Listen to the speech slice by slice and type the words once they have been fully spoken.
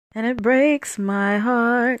And it breaks my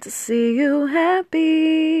heart to see you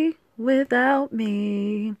happy without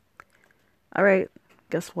me. All right,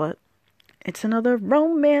 guess what? It's another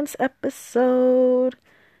romance episode.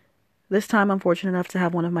 This time I'm fortunate enough to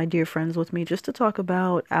have one of my dear friends with me just to talk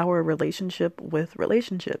about our relationship with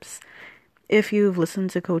relationships. If you've listened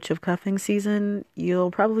to Coach of Cuffing season,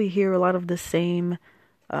 you'll probably hear a lot of the same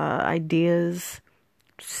ideas,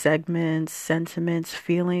 segments, sentiments,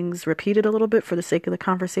 feelings repeated a little bit for the sake of the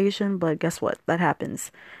conversation, but guess what? That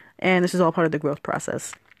happens. And this is all part of the growth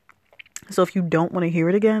process. So if you don't want to hear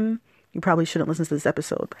it again, you probably shouldn't listen to this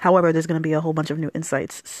episode. However, there's going to be a whole bunch of new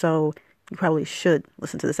insights, so you probably should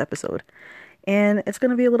listen to this episode. And it's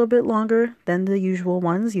going to be a little bit longer than the usual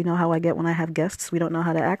ones. You know how I get when I have guests. We don't know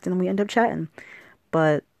how to act and we end up chatting.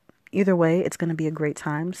 But either way, it's going to be a great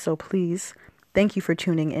time. So please, thank you for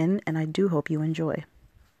tuning in, and I do hope you enjoy.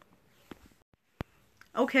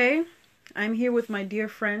 Okay, I'm here with my dear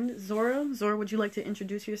friend, Zora. Zora, would you like to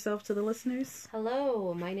introduce yourself to the listeners?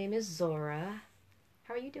 Hello, my name is Zora.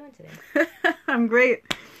 How are you doing today? I'm great.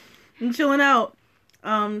 I'm chilling out.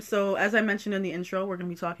 So as I mentioned in the intro, we're going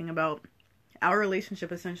to be talking about our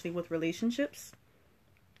relationship essentially with relationships.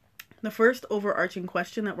 The first overarching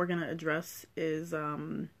question that we're going to address is,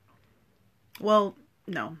 I'm going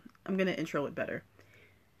to intro it better.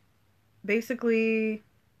 Basically,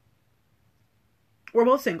 we're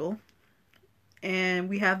both single, and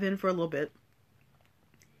we have been for a little bit.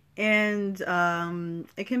 And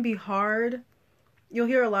it can be hard. You'll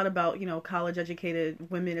hear a lot about, college-educated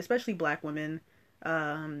women, especially black women.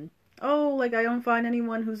 I don't find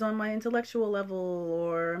anyone who's on my intellectual level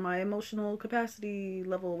or my emotional capacity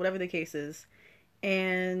level, whatever the case is.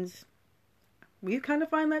 And we kind of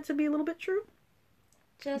find that to be a little bit true.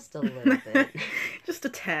 Just a little bit. Just a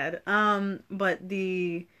tad. But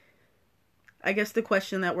I guess the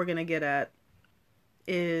question that we're going to get at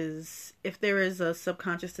is if there is a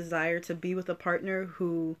subconscious desire to be with a partner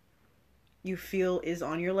who you feel is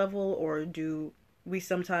on your level, or do we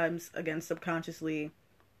sometimes, again, subconsciously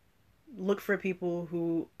look for people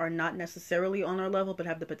who are not necessarily on our level but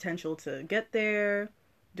have the potential to get there?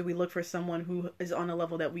 Do we look for someone who is on a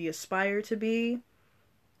level that we aspire to be?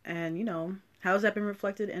 And, how has that been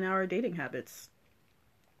reflected in our dating habits?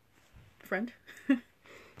 Friend?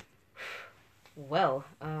 Well,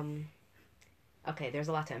 okay, there's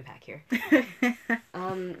a lot to unpack here.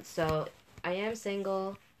 So I am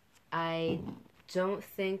single. I don't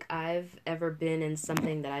think I've ever been in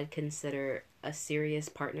something that I'd consider a serious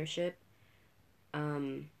partnership.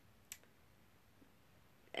 And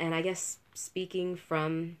I guess speaking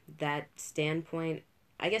from that standpoint,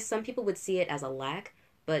 I guess some people would see it as a lack,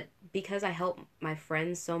 but because I help my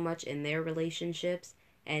friends so much in their relationships,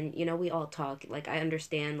 and, we all talk, I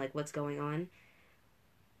understand, what's going on,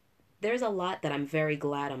 there's a lot that I'm very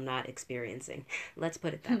glad I'm not experiencing. Let's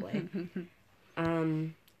put it that way.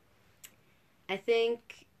 I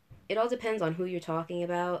think it all depends on who you're talking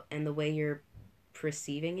about and the way you're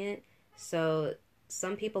perceiving it. So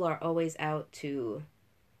some people are always out to,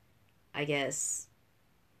 I guess,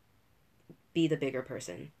 be the bigger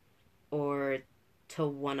person or to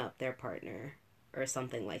one-up their partner or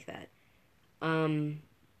something like that.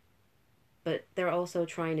 But they're also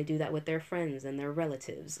trying to do that with their friends and their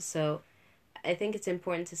relatives. So I think it's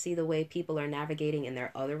important to see the way people are navigating in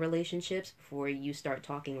their other relationships before you start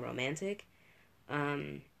talking romantic.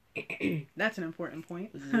 That's an important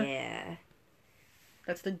point. Yeah.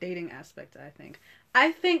 That's the dating aspect, I think.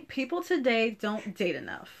 I think people today don't date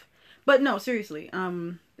enough. But no, seriously,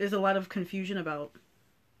 there's a lot of confusion about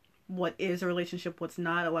what is a relationship, what's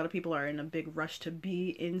not. A lot of people are in a big rush to be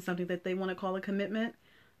in something that they want to call a commitment.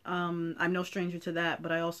 I'm no stranger to that,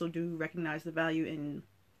 but I also do recognize the value in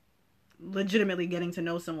legitimately getting to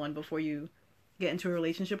know someone before you get into a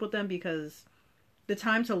relationship with them, because the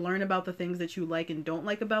time to learn about the things that you like and don't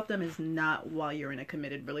like about them is not while you're in a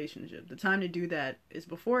committed relationship. The time to do that is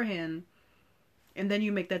beforehand, and then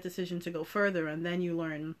you make that decision to go further, and then you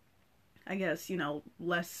learn, I guess,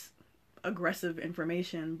 less aggressive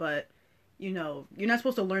information, but, you're not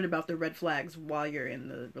supposed to learn about the red flags while you're in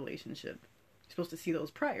the relationship. You're supposed to see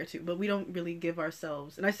those prior to, but we don't really give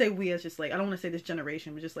ourselves, and I say we as just I don't want to say this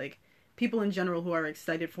generation, but just people in general who are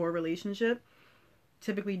excited for a relationship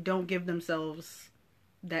typically don't give themselves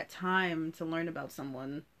that time to learn about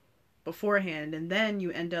someone beforehand, and then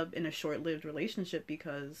you end up in a short-lived relationship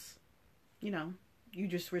because you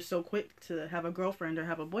just were so quick to have a girlfriend or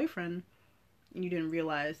have a boyfriend, and you didn't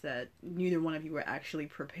realize that neither one of you were actually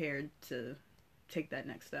prepared to take that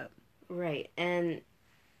next step. Right. And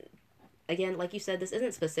again, like you said, this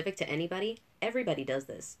isn't specific to anybody. Everybody does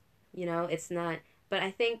this. It's not, but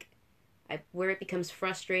I think where it becomes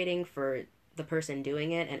frustrating for the person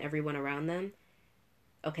doing it and everyone around them.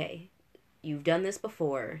 Okay, you've done this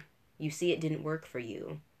before. You see it didn't work for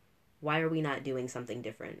you. Why are we not doing something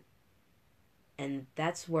different? And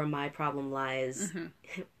that's where my problem lies.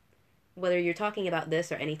 Mm-hmm. Whether you're talking about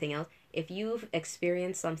this or anything else, if you've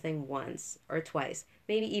experienced something once or twice,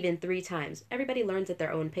 maybe even 3 times, everybody learns at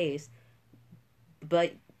their own pace.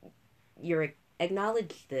 But you're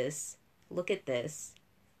acknowledge this, look at this,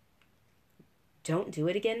 don't do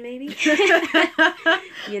it again, maybe?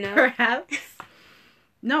 You know? Perhaps.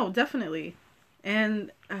 No, definitely.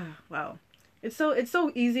 And wow. It's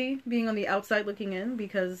so easy being on the outside looking in,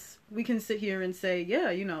 because we can sit here and say,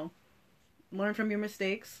 yeah, learn from your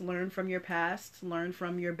mistakes, learn from your past, learn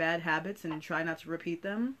from your bad habits, and try not to repeat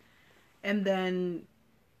them. And then,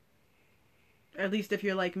 at least if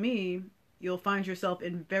you're like me, you'll find yourself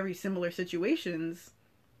in very similar situations,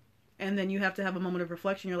 and then you have to have a moment of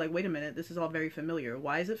reflection. You're like, wait a minute, this is all very familiar.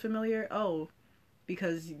 Why is it familiar? Oh,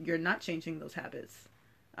 because you're not changing those habits.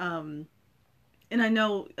 And I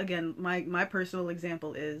know, again, my personal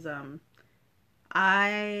example is, and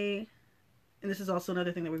this is also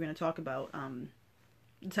another thing that we're going to talk about,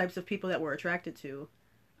 the types of people that we're attracted to.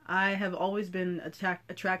 I have always been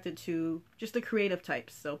attracted to just the creative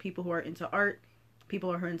types. So people who are into art,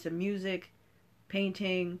 people who are into music,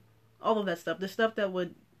 painting, all of that stuff. The stuff that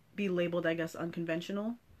would be labeled, I guess,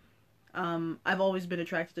 unconventional. I've always been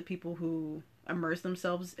attracted to people who immerse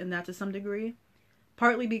themselves in that to some degree.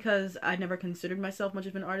 Partly because I never considered myself much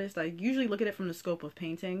of an artist. I usually look at it from the scope of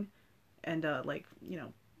painting and,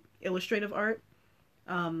 illustrative art.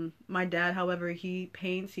 My dad, however, he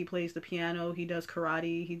paints, he plays the piano, he does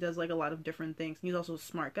karate, he does, a lot of different things. He's also a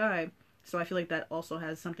smart guy, so I feel like that also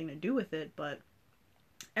has something to do with it. But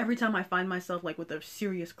every time I find myself, with a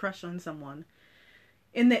serious crush on someone,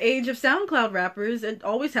 in the age of SoundCloud rappers, it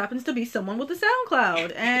always happens to be someone with a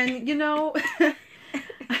SoundCloud. And,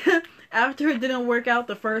 after it didn't work out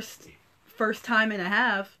the first time and a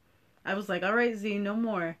half, I was like, all right, Z, no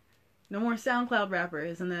more SoundCloud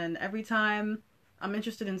rappers. And then every time I'm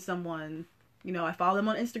interested in someone, I follow them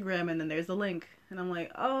on Instagram, and then there's the link, and I'm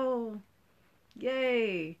like, oh,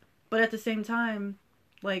 yay. But at the same time,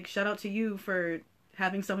 shout out to you for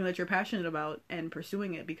having something that you're passionate about and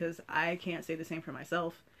pursuing it, because I can't say the same for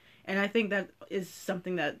myself. And I think that is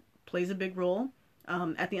something that plays a big role.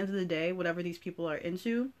 At the end of the day, whatever these people are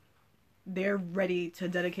into, they're ready to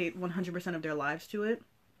dedicate 100% of their lives to it.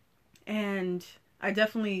 And I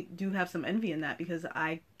definitely do have some envy in that, because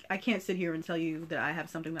I can't sit here and tell you that I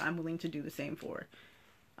have something that I'm willing to do the same for.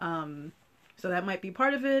 So that might be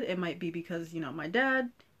part of it. It might be because, my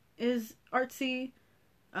dad is artsy.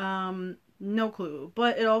 No clue.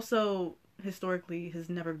 But it also, historically, has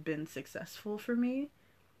never been successful for me.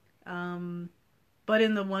 But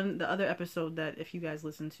in the other episode that, if you guys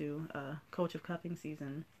listen to, Coach of Cupping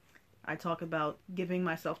Season, I talk about giving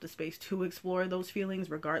myself the space to explore those feelings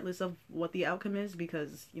regardless of what the outcome is,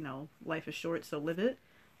 because, life is short, so live it.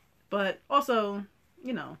 But also,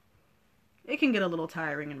 it can get a little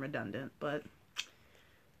tiring and redundant, but...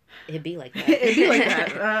 It'd be like that. It'd be like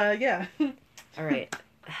that, yeah. All right.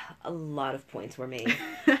 A lot of points were made.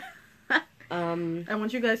 I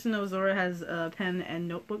want you guys to know Zora has a pen and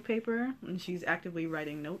notebook paper, and she's actively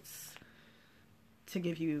writing notes to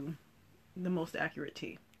give you the most accurate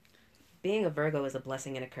tea. Being a Virgo is a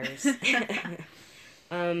blessing and a curse.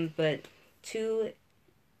 But 2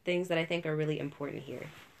 things that I think are really important here.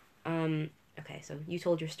 Okay, so you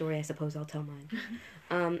told your story, I suppose I'll tell mine.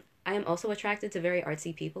 I am also attracted to very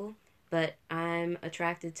artsy people, but I'm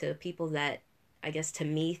attracted to people that, I guess, to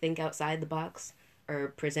me, think outside the box, or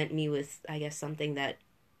present me with, I guess, something that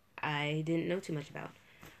I didn't know too much about.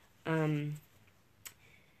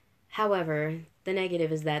 However, the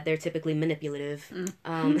negative is that they're typically manipulative.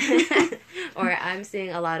 Or I'm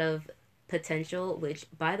seeing a lot of potential, which,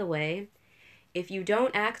 by the way, if you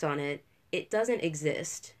don't act on it, it doesn't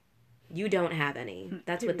exist. You don't have any.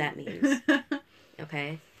 That's what that means.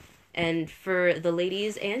 Okay? And for the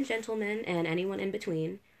ladies and gentlemen and anyone in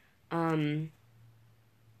between,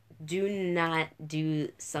 do not do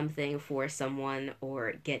something for someone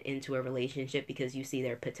or get into a relationship because you see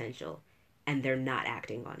their potential and they're not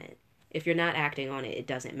acting on it. If you're not acting on it, it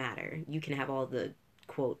doesn't matter. You can have all the,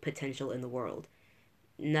 quote, potential in the world.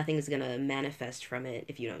 Nothing's gonna manifest from it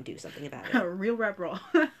if you don't do something about it. Real rap raw.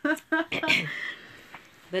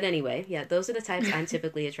 But anyway, yeah, those are the types I'm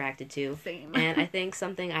typically attracted to. Same. And I think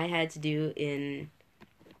something I had to do in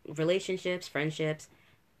relationships, friendships,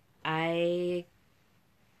 it's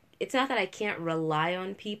not that I can't rely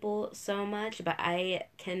on people so much, but I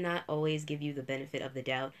cannot always give you the benefit of the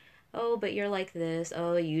doubt. oh, but you're like this,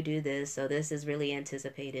 oh, you do this, so this is really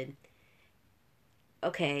anticipated.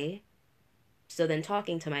 Okay, so then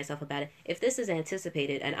talking to myself about it, if this is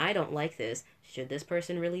anticipated and I don't like this, should this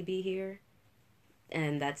person really be here?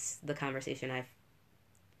 And that's the conversation I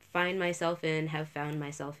find myself in, have found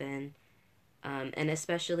myself in. And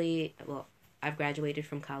especially, well, I've graduated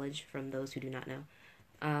from college, from those who do not know.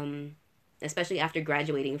 Especially after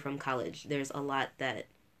graduating from college, there's a lot that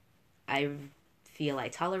I feel I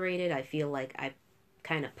tolerated. I feel like I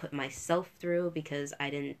kind of put myself through because I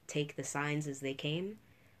didn't take the signs as they came.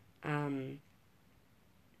 And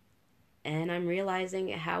I'm realizing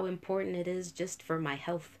how important it is just for my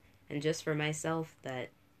health and just for myself that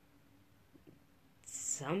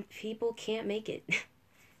some people can't make it.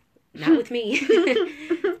 Not with me.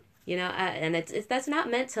 And it's that's not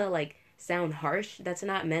meant to like sound harsh. That's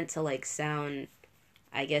not meant to like sound,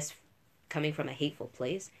 I guess, coming from a hateful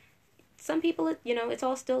place. Some people, it's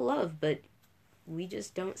all still love, but we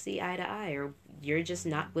just don't see eye to eye, or you're just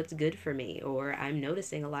not what's good for me, or I'm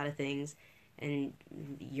noticing a lot of things and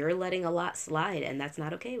you're letting a lot slide, and that's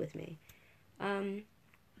not okay with me.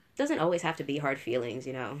 Doesn't always have to be hard feelings,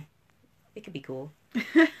 It could be cool.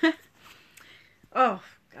 Oh,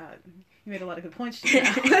 God. You made a lot of good points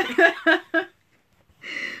just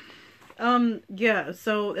now. Yeah,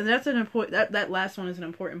 so, and that's an important, that last one is an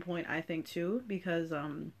important point, I think, too, because,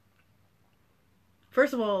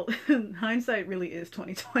 first of all, hindsight really is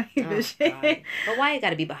 2020 vision. God. But why you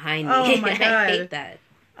gotta be behind me? Oh my God. I hate that.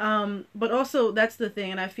 But also, that's the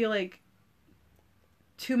thing, and I feel like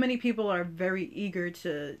too many people are very eager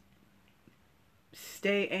to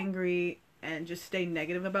stay angry and just stay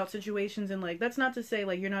negative about situations, and like, that's not to say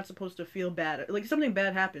like you're not supposed to feel bad. Like, something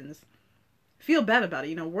bad happens, feel bad about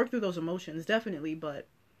it, work through those emotions, definitely. But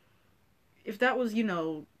if that was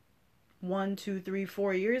 1, 2, 3,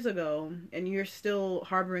 4 years ago, and you're still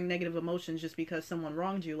harboring negative emotions just because someone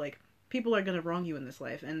wronged you, like, people are gonna wrong you in this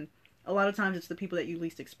life, and a lot of times it's the people that you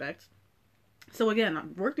least expect. So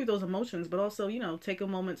again, work through those emotions, but also, take a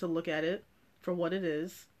moment to look at it for what it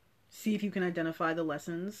is. See if you can identify the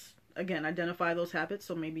lessons. Again, identify those habits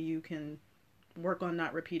so maybe you can work on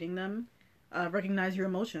not repeating them. Recognize your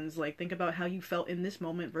emotions. Like, think about how you felt in this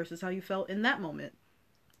moment versus how you felt in that moment.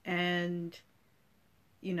 And,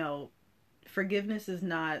 forgiveness is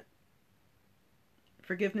not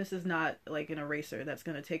like an eraser that's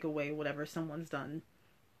going to take away whatever someone's done.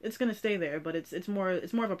 It's going to stay there, but it's more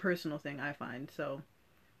of a personal thing, I find. So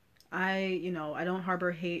I don't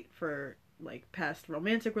harbor hate for like past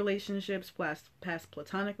romantic relationships, past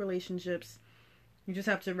platonic relationships. You just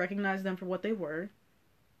have to recognize them for what they were.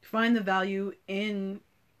 Find the value in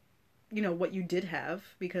what you did have,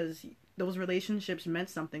 because those relationships meant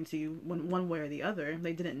something to you one way or the other.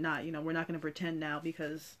 They didn't not. We're not going to pretend now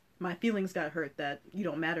because my feelings got hurt that you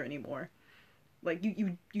don't matter anymore. Like,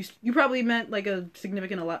 you probably meant like a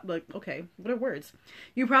significant, okay, what are words?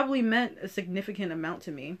 You probably meant a significant amount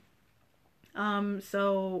to me.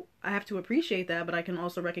 So I have to appreciate that, but I can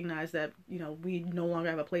also recognize that, we no longer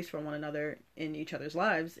have a place for one another in each other's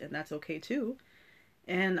lives, and that's okay too.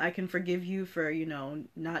 And I can forgive you for,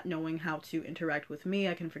 not knowing how to interact with me.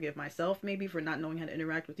 I can forgive myself maybe for not knowing how to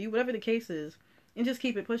interact with you, whatever the case is, and just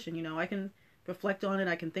keep it pushing. I can reflect on it,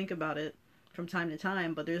 I can think about it from time to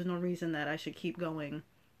time, but there's no reason that I should keep going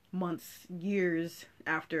months, years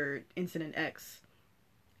after incident X,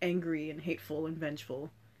 angry and hateful and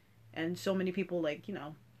vengeful. And so many people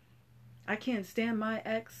I can't stand my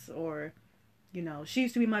ex, or, she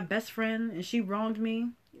used to be my best friend and she wronged me.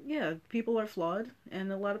 Yeah, people are flawed,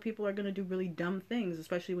 and a lot of people are going to do really dumb things,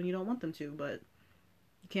 especially when you don't want them to, but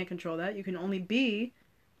you can't control that. You can only be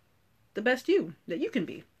the best you that you can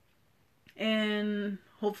be. And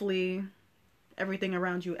hopefully everything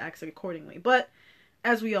around you acts accordingly. But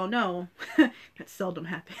as we all know, that seldom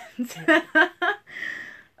happens.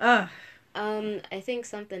 I think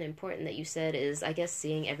something important that you said is, I guess,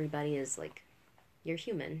 seeing everybody as like, you're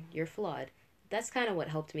human, you're flawed. That's kind of what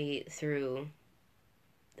helped me through,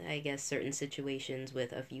 I guess, certain situations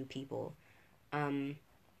with a few people.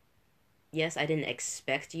 Yes, I didn't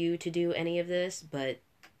expect you to do any of this, but,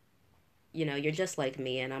 you're just like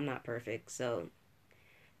me, and I'm not perfect, so.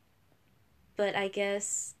 But I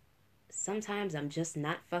guess sometimes I'm just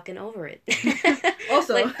not fucking over it.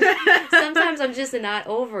 Also. Sometimes I'm just not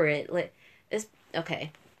over it. Like, it's,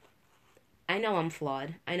 okay. I know I'm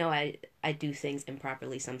flawed. I know I do things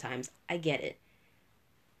improperly sometimes. I get it.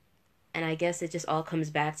 And I guess it just all comes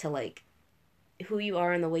back to, like, who you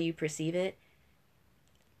are and the way you perceive it.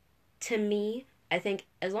 To me, I think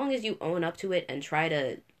as long as you own up to it and try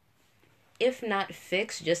to, if not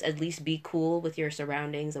fix, just at least be cool with your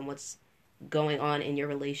surroundings and what's going on in your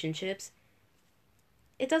relationships,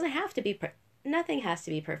 it doesn't have to be nothing has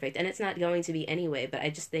to be perfect, and it's not going to be anyway, but I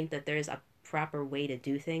just think that there's a proper way to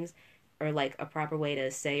do things, or like a proper way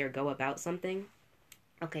to say or go about something.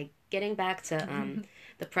 Okay, getting back to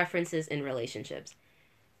the preferences in relationships.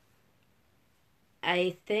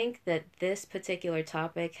 I think that this particular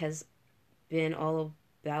topic has been all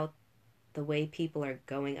about the way people are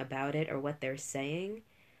going about it or what they're saying.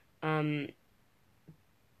 Um,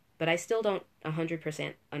 but I still don't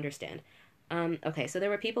 100% understand. Okay, so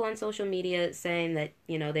there were people on social media saying that,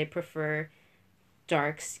 they prefer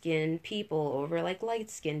dark skinned people over like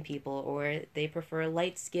light skinned people, or they prefer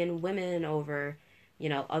light skinned women over,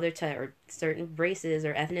 other type or certain races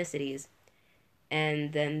or ethnicities.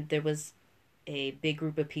 And then there was a big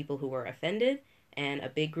group of people who were offended, and a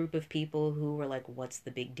big group of people who were like, what's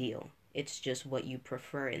the big deal? It's just what you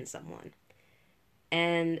prefer in someone.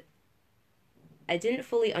 And I didn't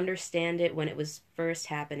fully understand it when it was first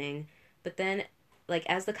happening, but then, like,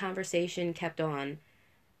 as the conversation kept on,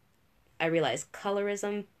 I realized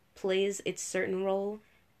colorism plays its certain role,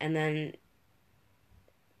 and then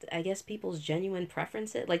I guess people's genuine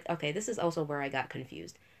preferences. Like, okay, this is also where I got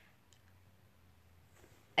confused.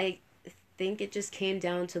 I think it just came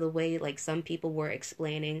down to the way, like, some people were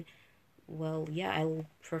explaining, well, yeah, I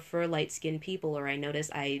prefer light-skinned people, or I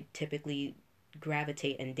notice I typically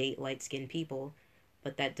gravitate and date light-skinned people,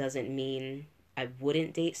 but that doesn't mean I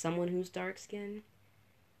wouldn't date someone who's dark-skinned.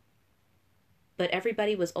 But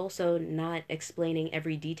everybody was also not explaining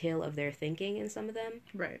every detail of their thinking in some of them.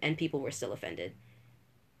 Right. And people were still offended.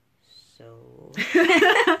 So...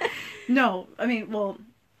 No, I mean, well,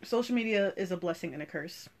 social media is a blessing and a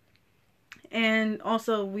curse. And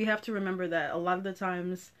also, we have to remember that a lot of the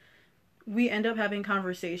times we end up having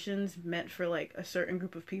conversations meant for, like, a certain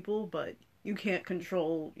group of people, but you can't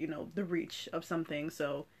control, the reach of something.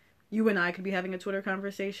 So you and I could be having a Twitter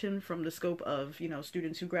conversation from the scope of,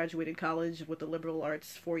 students who graduated college with a liberal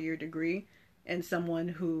arts 4-year degree, and someone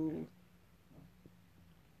who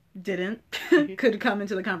didn't could come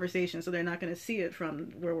into the conversation, so they're not going to see it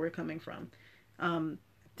from where we're coming from.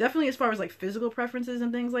 Definitely as far as, like, physical preferences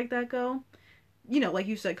and things like that go, like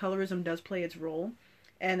you said, colorism does play its role.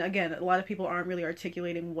 And again, a lot of people aren't really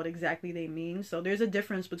articulating what exactly they mean. So there's a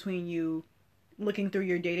difference between you looking through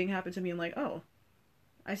your dating habits and being like, oh,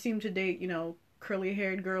 I seem to date,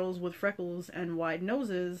 curly-haired girls with freckles and wide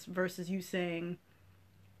noses, versus you saying,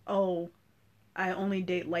 oh, I only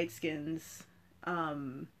date light skins,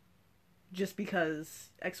 just because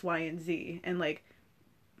X, Y, and Z. And, like,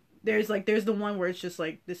 there's the one where it's just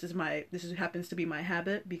like, this happens to be my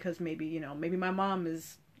habit because maybe my mom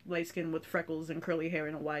is light skinned with freckles and curly hair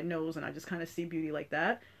and a wide nose, and I just kind of see beauty like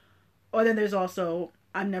that. Or then there's also,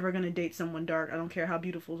 I'm never going to date someone dark. I don't care how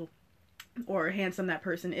beautiful or handsome that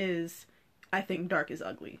person is. I think dark is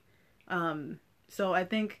ugly. So I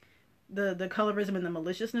think the colorism and the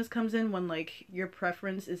maliciousness comes in when, like, your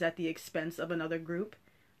preference is at the expense of another group.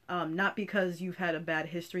 Not because you've had a bad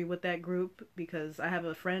history with that group, because I have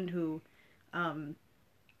a friend who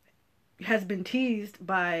has been teased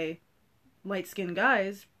by light-skinned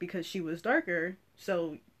guys because she was darker.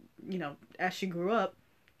 So, as she grew up,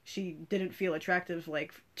 she didn't feel attractive,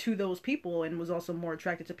 like, to those people, and was also more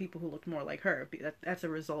attracted to people who looked more like her. That's a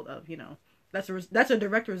result of, that's a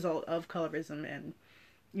direct result of colorism and,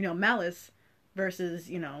 malice, versus,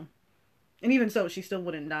 and even so, she still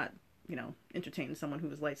wouldn't not, entertain someone who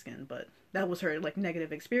was light-skinned, but that was her, like,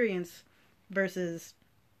 negative experience, versus,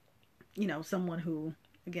 someone who,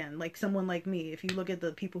 again, like, someone like me. If you look at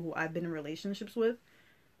the people who I've been in relationships with,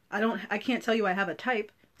 I can't tell you I have a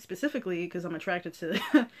type specifically, because I'm attracted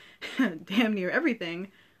to damn near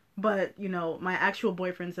everything, but, my actual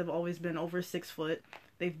boyfriends have always been over 6 foot.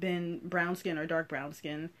 They've been brown skin or dark brown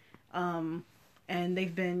skin, and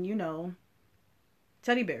they've been,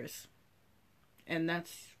 teddy bears, and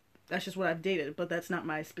that's just what I've dated. But that's not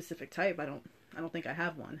my specific type. I don't think I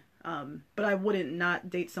have one. But I wouldn't not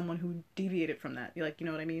date someone who deviated from that. Like, you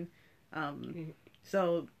know what I mean?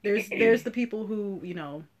 So there's the people who,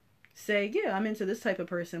 say, yeah, I'm into this type of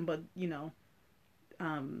person, but,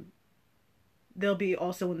 they'll be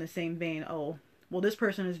also in the same vein. Oh, well, this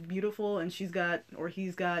person is beautiful and she's got, or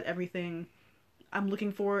he's got everything I'm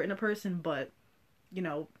looking for in a person, but,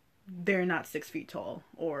 they're not 6 feet tall,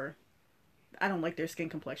 or I don't like their skin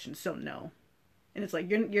complexion, so no. And it's like,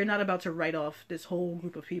 you're not about to write off this whole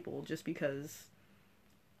group of people just because,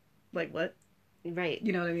 like, what? Right.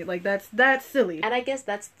 You know what I mean? Like, that's silly. And I guess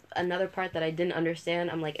that's another part that I didn't understand.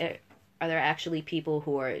 I'm like, are there actually people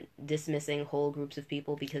who are dismissing whole groups of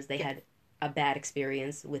people because they had a bad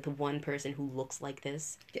experience with one person who looks like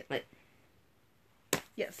this? Yeah. Like,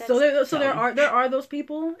 Yes. That's So dumb. there are those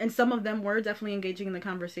people, and some of them were definitely engaging in the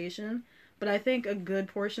conversation. But I think a good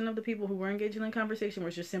portion of the people who were engaging in the conversation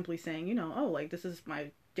was just simply saying, oh, like, this is my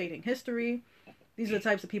dating history. These are the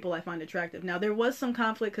types of people I find attractive. Now, there was some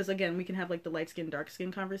conflict because, again, we can have like the light skin, dark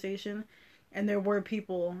skin conversation, and there were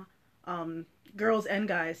people, girls and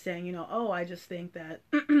guys, saying, oh, I just think that,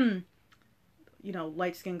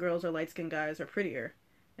 light skinned girls or light skinned guys are prettier,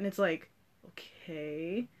 and it's like,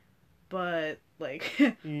 okay, but like,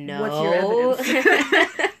 what's your No.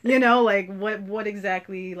 evidence? Like what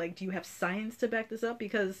exactly, like, do you have science to back this up?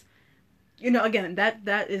 Because again,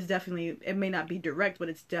 that is definitely, it may not be direct, but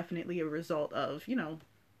it's definitely a result of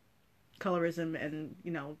colorism and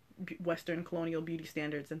Western colonial beauty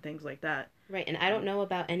standards and things like that. Right, and I don't know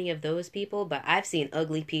about any of those people, but I've seen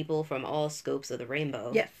ugly people from all scopes of the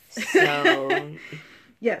rainbow. Yes. So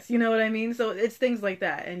yes, you know what I mean? So it's things like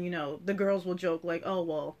that. And the girls will joke like, oh,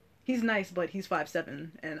 well, he's nice, but he's 5'7"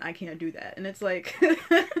 and I can't do that. And it's like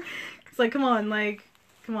it's like, come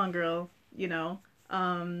on girl,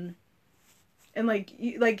 and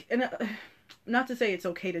not to say it's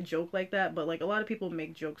okay to joke like that, but like a lot of people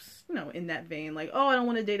make jokes, in that vein, like, oh, I don't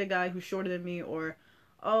want to date a guy who's shorter than me, or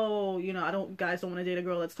oh, guys don't want to date a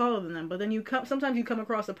girl that's taller than them. But then sometimes you come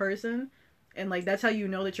across a person, and like that's how you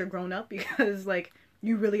know that you're grown up, because like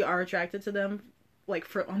you really are attracted to them, like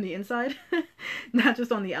on the inside, not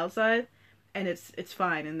just on the outside, and it's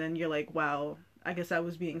fine. And then you're like, wow, I guess I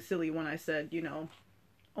was being silly when I said,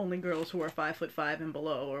 only girls who are 5'5" and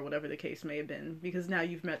below, or whatever the case may have been, because now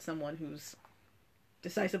you've met someone who's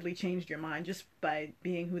decisively changed your mind just by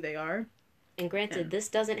being who they are. and granted, this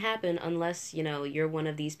doesn't happen unless, you're one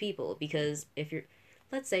of these people, because if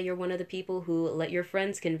let's say you're one of the people who let your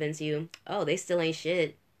friends convince you, oh, they still ain't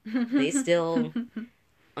shit. They still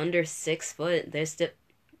under 6 foot. They're still,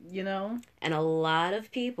 and a lot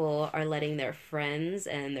of people are letting their friends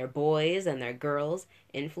and their boys and their girls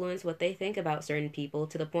influence what they think about certain people,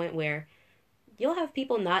 to the point where you'll have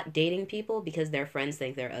people not dating people because their friends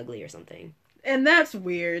think they're ugly or something. And that's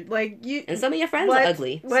weird. Like, and some of your friends are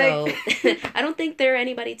ugly, so I don't think they're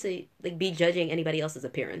anybody to like be judging anybody else's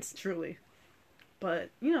appearance. Truly.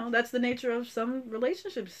 But, that's the nature of some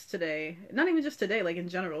relationships today. Not even just today, like in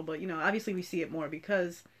general, but, obviously we see it more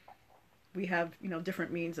because we have,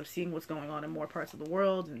 different means of seeing what's going on in more parts of the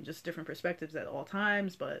world and just different perspectives at all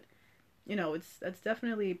times. But, that's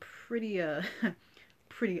definitely pretty,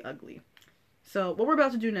 pretty ugly. So what we're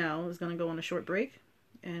about to do now is going to go on a short break,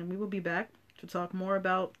 and we will be back to talk more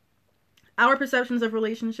about our perceptions of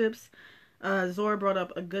relationships. Zora brought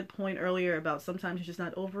up a good point earlier about sometimes you're just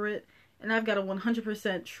not over it. And I've got a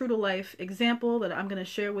 100% true to life example that I'm going to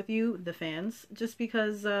share with you, the fans, just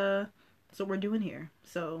because that's what we're doing here.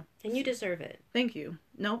 So, and you deserve it. Thank you.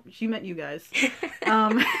 Nope, she meant you guys.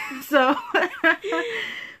 So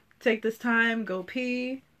take this time, go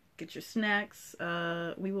pee, get your snacks.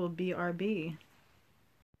 We will BRB.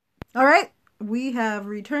 All right, we have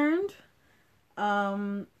returned.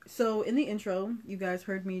 So in the intro, you guys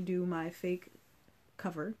heard me do my fake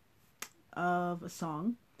cover of a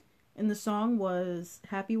song. And the song was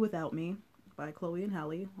Happy Without Me by Chloe and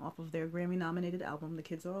Halle off of their Grammy-nominated album, The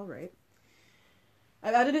Kids Are Alright.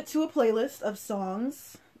 I've added it to a playlist of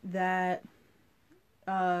songs that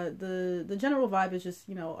the general vibe is just,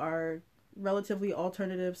 are relatively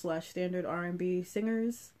alternative / standard R&B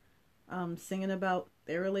singers singing about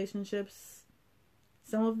their relationships.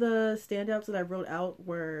 Some of the standouts that I wrote out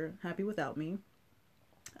were Happy Without Me,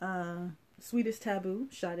 Sweetest Taboo,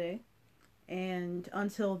 Sade, and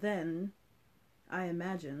Until Then, I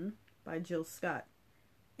Imagine, by Jill Scott.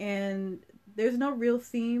 And there's no real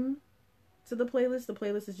theme to the playlist. The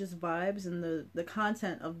playlist is just vibes, and the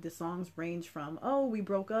content of the songs range from, oh, we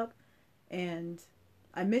broke up, and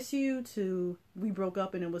I miss you, to we broke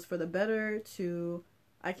up and it was for the better, to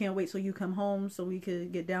I can't wait till you come home so we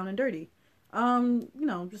could get down and dirty.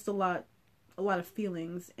 Just a lot of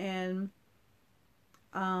feelings. And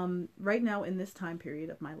right now in this time period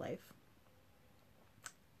of my life,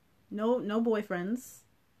 no boyfriends,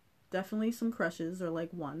 definitely some crushes, or like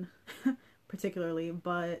one particularly,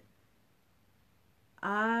 but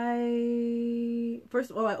I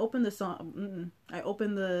opened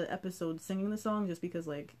the episode singing the song just because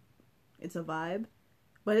like it's a vibe,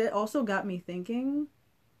 but it also got me thinking,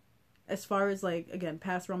 as far as like, again,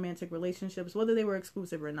 past romantic relationships, whether they were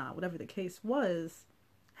exclusive or not, whatever the case was,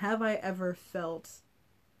 have I ever felt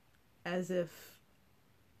as if,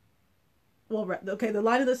 the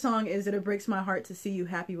line of the song is that it breaks my heart to see you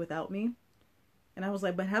happy without me. And I was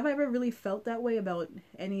like, but have I ever really felt that way about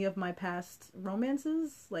any of my past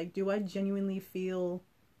romances? Like, do I genuinely feel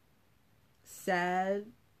sad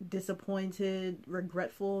disappointed,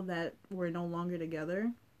 regretful that we're no longer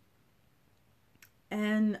together.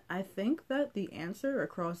 And I think that the answer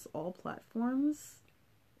across all platforms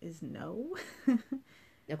is no.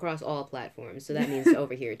 Across all platforms, so that means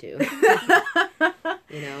over here too.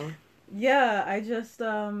 You know? Yeah, I just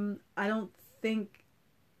I don't think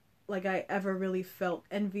like I ever really felt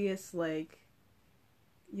envious, like,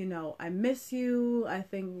 you know, I miss you. I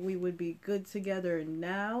think we would be good together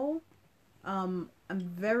now. I'm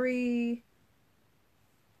very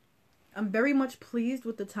much pleased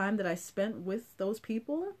with the time that I spent with those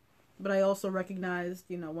people, but I also recognized,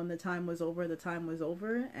 you know, when the time was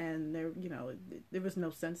over, and there, you know, there was no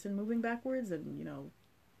sense in moving backwards, and, you know,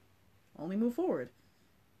 only move forward.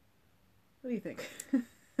 What do you think?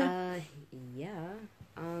 Yeah.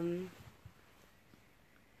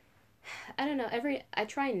 I don't know. I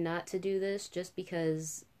try not to do this just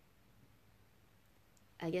because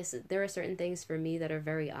I guess there are certain things for me that are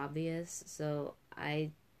very obvious, so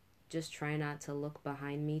I just try not to look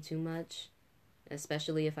behind me too much,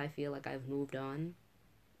 especially if I feel like I've moved on.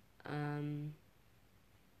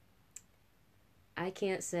 I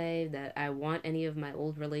can't say that I want any of my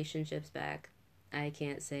old relationships back. I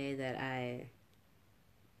can't say that I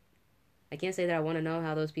can't say that I want to know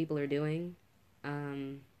how those people are doing.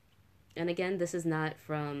 And again, this is not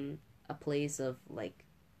from a place of like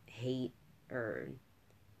hate or,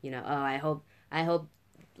 you know, oh, I hope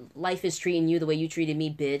life is treating you the way you treated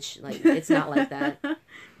me, bitch. Like, it's not like that.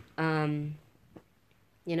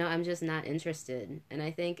 You know, I'm just not interested. And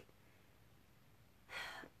I think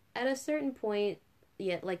at a certain point,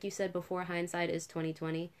 yeah, like you said before, hindsight is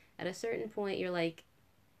 2020. At a certain point, you're like,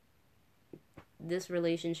 this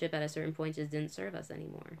relationship at a certain point just didn't serve us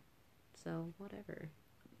anymore. So, whatever.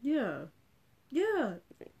 Yeah. Yeah.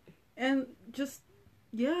 And just,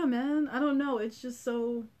 yeah, man. I don't know. It's just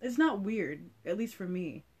so, it's not weird, at least for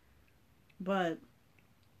me. But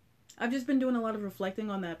I've just been doing a lot of reflecting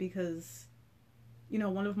on that because, you know,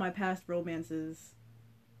 one of my past romances,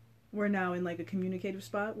 we're now in like a communicative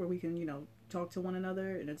spot where we can, you know, talk to one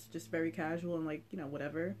another, and it's just very casual and like, you know,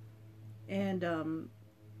 whatever. And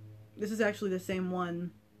this is actually the same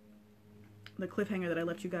one, the cliffhanger that I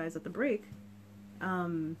left you guys at the break.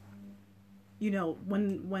 You know,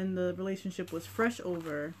 when the relationship was fresh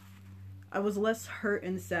over, I was less hurt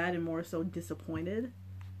and sad and more so disappointed.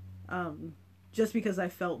 Just because I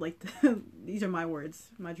felt like these are my words,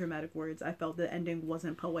 my dramatic words. I felt the ending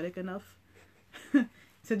wasn't poetic enough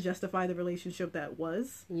to justify the relationship that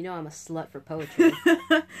was. You know, I'm a slut for poetry.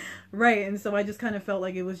 Right, and so I just kind of felt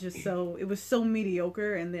like it was so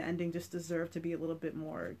mediocre, and the ending just deserved to be a little bit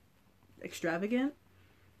more extravagant.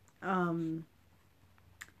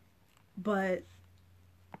 But,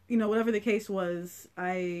 you know, whatever the case was,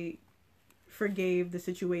 I forgave the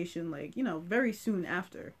situation, like, you know, very soon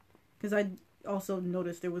after. Because I also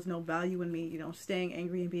noticed there was no value in me, you know, staying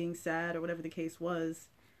angry and being sad or whatever the case was.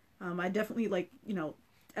 I definitely, like, you know,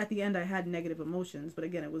 at the end I had negative emotions, but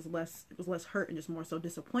again, it was less hurt and just more so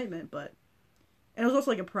disappointment, and it was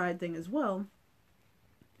also like a pride thing as well.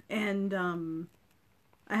 And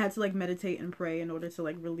I had to like meditate and pray in order to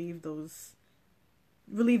like relieve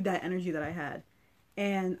that energy that I had.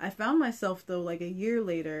 And I found myself though, like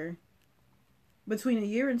between a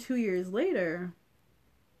year and 2 years later,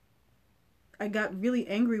 I got really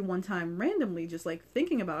angry one time randomly, just like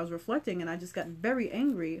thinking about it. I was reflecting and I just got very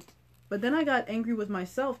angry. But then I got angry with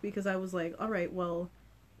myself because I was like, all right, well,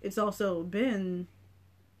 it's also been,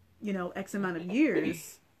 you know, X amount of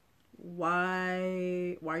years.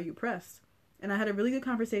 Why are you pressed? And I had a really good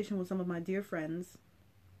conversation with some of my dear friends.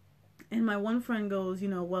 And my one friend goes, you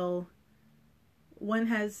know, well, when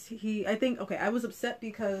has he, I was upset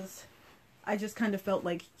because I just kind of felt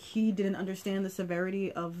like he didn't understand the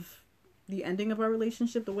severity of the ending of our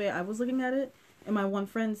relationship the way I was looking at it. And my one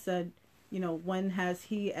friend said, you know, when has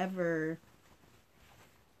he ever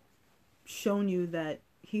shown you that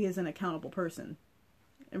he is an accountable person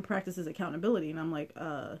and practices accountability? And I'm like,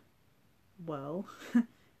 well,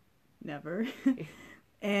 never.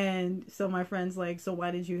 And so my friend's like, so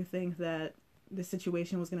why did you think that the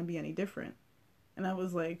situation was going to be any different? And I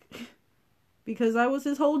was like, because I was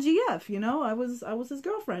his whole GF, you know, I was his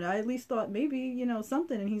girlfriend. I at least thought maybe, you know,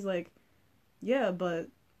 something. And he's like, yeah, but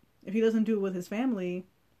if he doesn't do it with his family,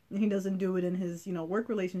 and he doesn't do it in his, you know, work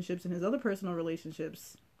relationships and his other personal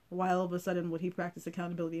relationships, why all of a sudden would he practice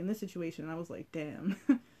accountability in this situation? And I was like, damn,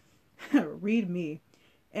 read me.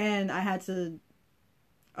 And I had to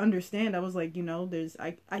understand. I was like, you know,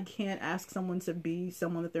 I can't ask someone to be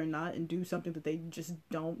someone that they're not and do something that they just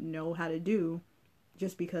don't know how to do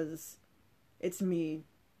just because it's me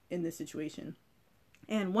in this situation.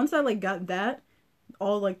 And once I like got that,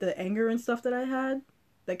 all like the anger and stuff that I had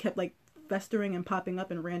that kept like festering and popping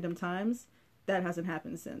up in random times, that hasn't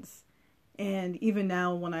happened since. And even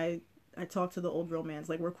now when I talk to the old romance,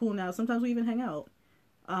 like we're cool now. Sometimes we even hang out.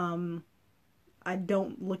 I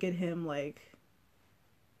don't look at him like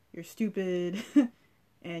you're stupid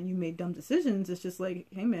and you made dumb decisions. It's just like,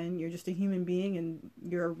 hey man, you're just a human being and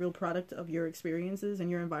you're a real product of your experiences and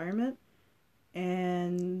your environment.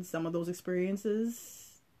 And some of those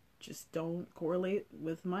experiences just don't correlate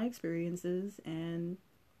with my experiences, and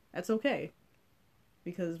that's okay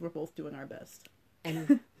because we're both doing our best.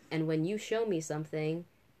 And when you show me something,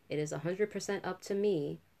 it is 100% up to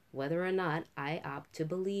me whether or not I opt to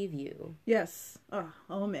believe you. Yes.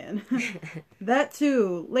 Oh man. That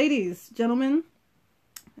too. Ladies, gentlemen,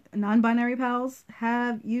 non-binary pals,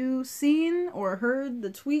 have you seen or heard the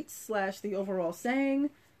tweets / the overall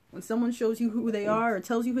saying, when someone shows you who they are or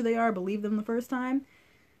tells you who they are, believe them the first time?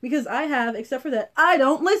 Because I have, except for that, I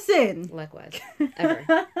don't listen. Likewise. Ever.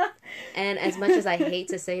 And as much as I hate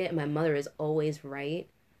to say it, my mother is always right.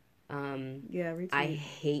 Yeah, retweet. I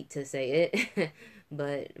hate to say it,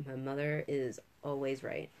 but my mother is always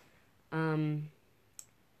right.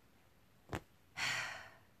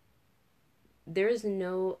 There is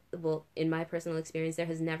no, well, in my personal experience, there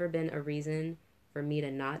has never been a reason for me to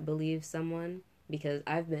not believe someone, because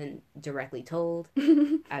I've been directly told,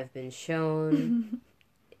 I've been shown.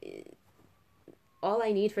 All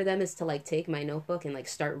I need for them is to like take my notebook and like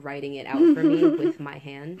start writing it out for me with my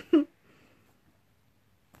hand.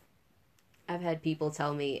 I've had people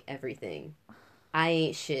tell me everything. I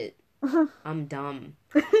ain't shit. I'm dumb.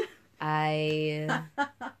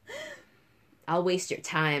 I'll waste your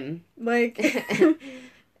time. Like,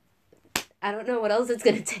 I don't know what else it's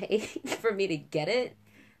gonna take for me to get it,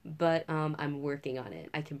 but I'm working on it.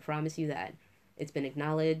 I can promise you that. It's been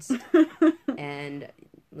acknowledged, and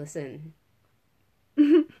listen,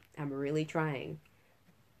 I'm really trying.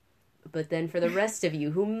 But then for the rest of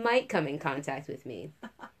you who might come in contact with me,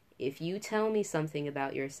 if you tell me something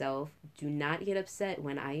about yourself, do not get upset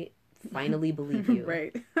when I finally believe you.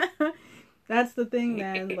 Right. That's the thing,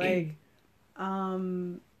 man. Like,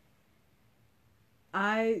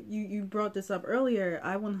 you brought this up earlier.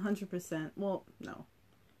 I 100%, well, no.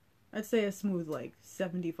 I'd say a smooth, like,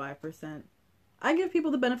 75%. I give people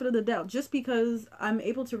the benefit of the doubt just because I'm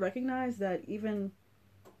able to recognize that even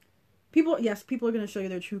people, yes, people are going to show you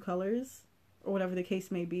their true colors or whatever the case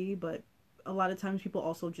may be, but a lot of times people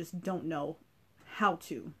also just don't know how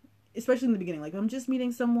to, especially in the beginning. Like, I'm just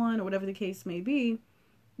meeting someone or whatever the case may be,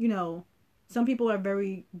 you know, some people are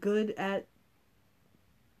very good at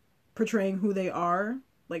portraying who they are,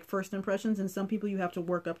 like first impressions, and some people you have to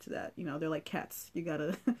work up to that. You know, they're like cats. You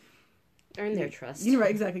gotta earn their trust. You're right,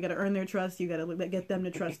 exactly. You gotta earn their trust. You gotta get them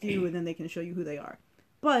to trust you, and then they can show you who they are.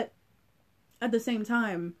 But at the same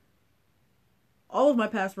time, all of my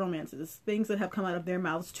past romances, things that have come out of their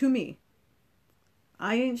mouths to me,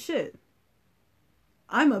 I ain't shit.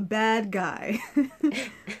 I'm a bad guy.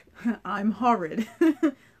 I'm horrid.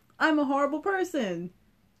 I'm a horrible person.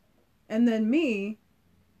 And then me,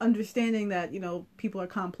 understanding that, you know, people are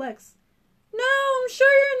complex. No, I'm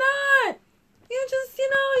sure you're not. You just, you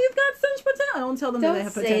know, you've got such potential. I don't tell them that they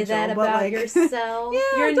have potential. Don't say that but about like, yourself.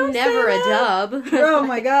 Yeah, you're never a dub. Oh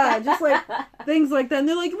my God. Just like things like that. And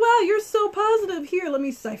they're like, wow, you're so positive. Here, let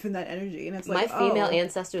me siphon that energy. And it's like, my female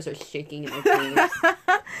ancestors are shaking in their boots.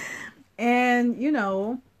 And, you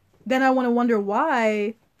know, then I want to wonder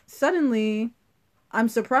why suddenly I'm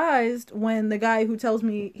surprised when the guy who tells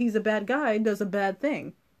me he's a bad guy does a bad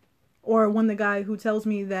thing. Or when the guy who tells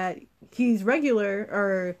me that he's regular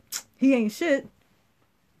or he ain't shit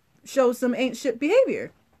shows some ain't shit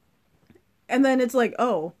behavior. And then it's like,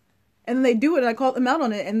 oh. And then they do it and I call them out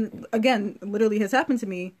on it. And again, literally has happened to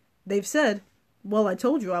me. They've said, well, I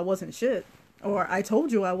told you I wasn't shit. Or I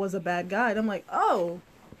told you I was a bad guy. And I'm like, oh,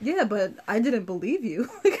 yeah, but I didn't believe you.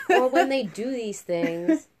 Or when they do these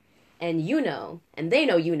things and you know, and they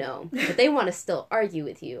know you know, but they want to still argue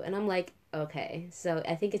with you. And I'm like, okay, so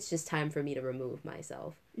I think it's just time for me to remove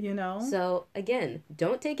myself. You know? So, again,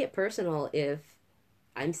 don't take it personal if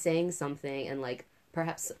I'm saying something and, like,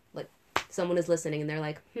 perhaps, like, someone is listening and they're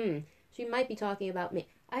like, she might be talking about me.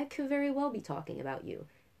 I could very well be talking about you.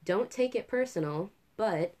 Don't take it personal,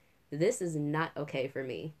 but this is not okay for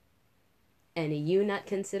me. And you not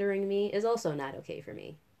considering me is also not okay for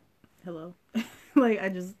me. Hello? Like, I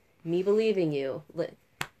just... Me believing you.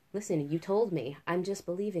 Listen, you told me. I'm just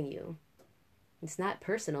believing you. It's not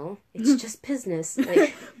personal. It's just business.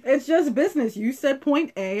 Like, it's just business. You said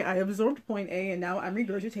point A, I absorbed point A, and now I'm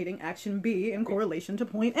regurgitating action B in correlation to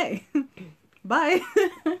point A. Bye.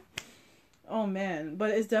 Oh, man.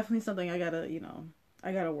 But it's definitely something I gotta, you know,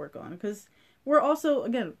 I gotta work on, because we're also,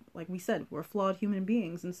 again, like we said, we're flawed human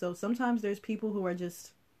beings, and so sometimes there's people who are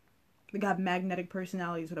just, they got magnetic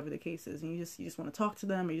personalities, whatever the case is, and you just want to talk to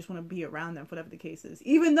them, or you just want to be around them, whatever the case is,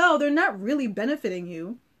 even though they're not really benefiting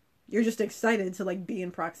you. You're just excited to like be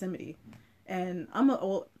in proximity, and I'm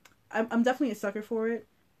definitely a sucker for it,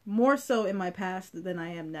 more so in my past than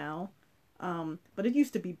I am now. But it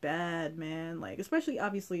used to be bad, man. Like, especially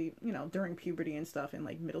obviously, you know, during puberty and stuff, in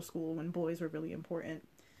like middle school when boys were really important.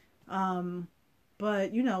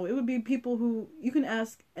 But you know, it would be people who, you can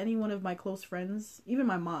ask any one of my close friends, even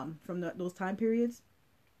my mom from those time periods.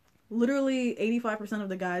 Literally 85% of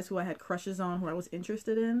the guys who I had crushes on, who I was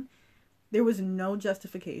interested in, there was no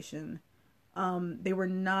justification. They were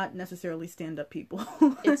not necessarily stand-up people.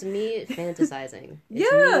 It's me fantasizing.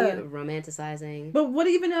 It's me romanticizing. But what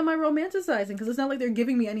even am I romanticizing? Because it's not like they're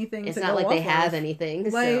giving me anything. It's to not go like off they have of. anything.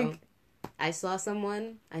 Like, so I saw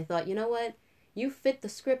someone. I thought, you know what? You fit the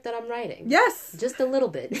script that I'm writing. Yes, just a little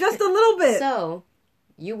bit. Just a little bit. So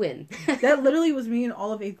you win. That literally was me in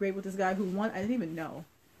all of 8th grade with this guy who, one, I didn't even know.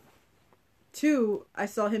 2, I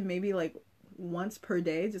saw him maybe like once per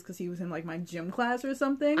day just because he was in like my gym class or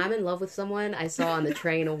something. I'm in love with someone I saw on the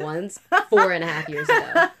train once 4.5 years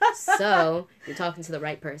ago. So you're talking to the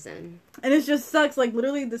right person. And it just sucks. Like,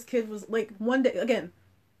 literally this kid was like, one day, again,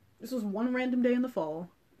 this was one random day in the fall.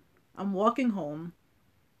 I'm walking home.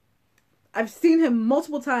 I've seen him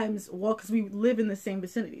multiple times walk, because we live in the same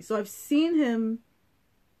vicinity. So I've seen him.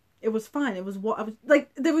 It was fine. It was, I was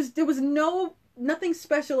like, there was nothing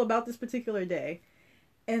special about this particular day.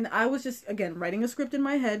 And I was just, again, writing a script in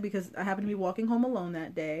my head because I happened to be walking home alone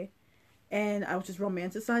that day. And I was just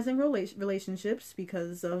romanticizing relationships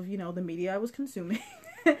because of, you know, the media I was consuming.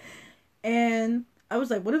 And I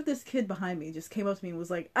was like, what if this kid behind me just came up to me and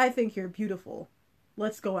was like, I think you're beautiful.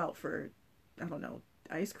 Let's go out for, I don't know,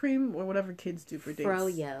 ice cream or whatever kids do for dates.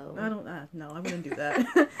 Froyo. No, I wouldn't do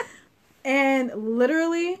that. And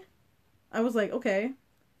literally, I was like, okay.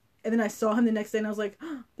 And then I saw him the next day and I was like,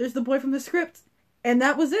 oh, there's the boy from the script. And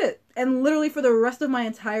that was it. And literally for the rest of my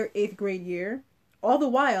entire 8th grade year, all the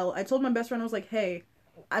while, I told my best friend, I was like, hey,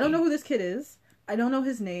 I don't know who this kid is. I don't know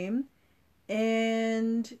his name.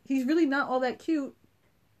 And he's really not all that cute.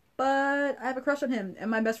 But I have a crush on him.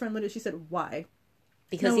 And my best friend literally, she said, why?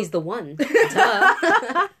 Because he's the one. Duh.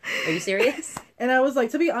 Are you serious? And I was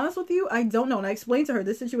like, to be honest with you, I don't know. And I explained to her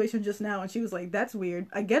this situation just now. And she was like, that's weird.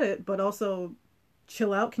 I get it. But also,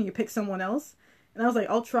 chill out. Can you pick someone else? And I was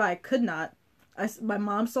like, I'll try. Could not. My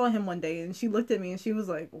mom saw him one day and she looked at me and she was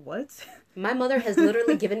like, what? My mother has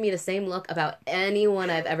literally given me the same look about anyone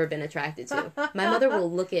I've ever been attracted to. My mother will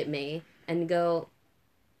look at me and go,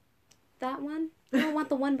 that one? You don't want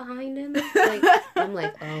the one behind him? Like, I'm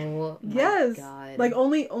like, oh my God. Like,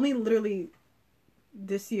 only literally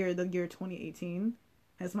this year, the year 2018,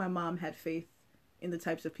 has my mom had faith in the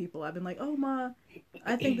types of people. I've been like, oh, Ma,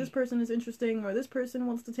 I think this person is interesting, or this person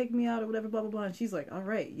wants to take me out, or whatever, blah, blah, blah. And she's like, all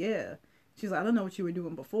right, yeah. She's like, I don't know what you were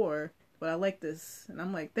doing before, but I like this. And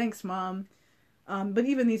I'm like, thanks, Mom. But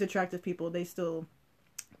even these attractive people, they still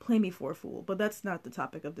play me for a fool. But that's not the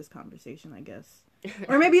topic of this conversation, I guess.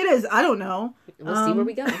 Or maybe it is. I don't know. We'll see where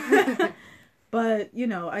we go. But, you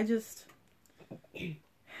know, I just...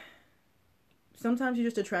 Sometimes you're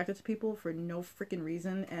just attracted to people for no freaking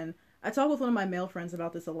reason. And I talk with one of my male friends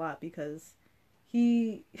about this a lot because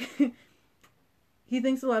he... he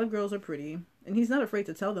thinks a lot of girls are pretty. And he's not afraid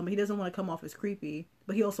to tell them, but he doesn't want to come off as creepy.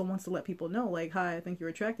 But he also wants to let people know, like, hi, I think you're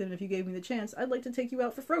attractive, and if you gave me the chance, I'd like to take you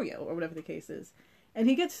out for froyo, or whatever the case is. And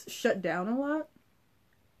he gets shut down a lot.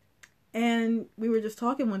 And we were just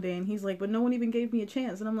talking one day, and he's like, but no one even gave me a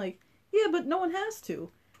chance. And I'm like, yeah, but no one has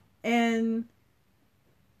to. And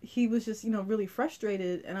he was just, you know, really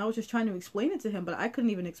frustrated, and I was just trying to explain it to him, but I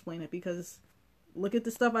couldn't even explain it because look at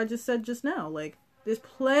the stuff I just said just now, like, there's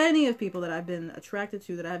plenty of people that I've been attracted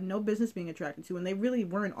to that I have no business being attracted to, and they really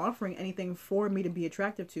weren't offering anything for me to be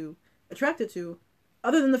attracted to,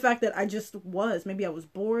 other than the fact that I just was. Maybe I was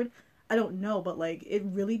bored. I don't know, but, like, it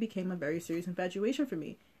really became a very serious infatuation for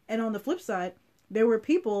me. And on the flip side, there were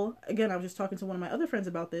people, again, I was just talking to one of my other friends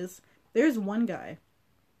about this, there's one guy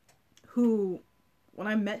who, when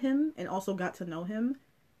I met him and also got to know him,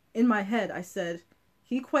 in my head, I said,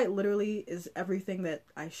 he quite literally is everything that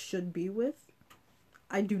I should be with.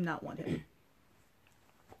 I do not want him.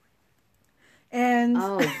 And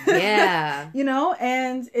oh yeah. You know,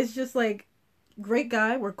 and it's just like, great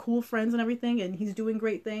guy, we're cool friends and everything, and he's doing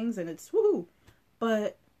great things, and it's woohoo.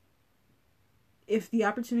 But if the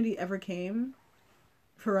opportunity ever came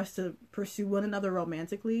for us to pursue one another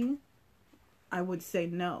romantically, I would say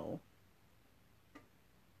no.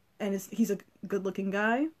 And he's a good looking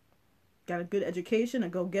guy, got a good education, a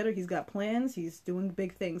go-getter. He's got plans. He's doing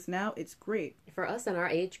big things now. It's great. For us in our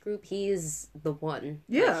age group, he's the one.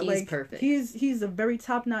 Yeah, he's perfect. He's a very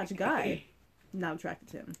top-notch guy. Not attracted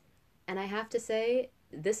to him. And I have to say,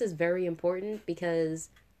 this is very important because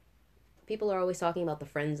people are always talking about the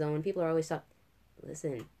friend zone. People are always talking...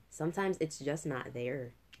 Listen, sometimes it's just not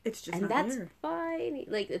there. It's just and not that's there. fine.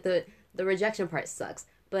 Like, the rejection part sucks.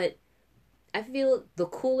 But I feel the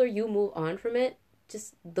cooler you move on from it,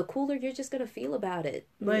 just the cooler you're just gonna feel about it.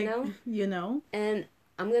 Like, you know? You know? And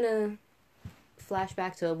I'm gonna flash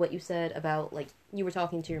back to what you said about, like, you were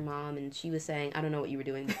talking to your mom and she was saying, I don't know what you were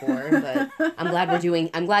doing before, but I'm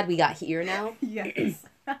glad we got here now. Yes.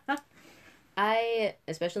 I,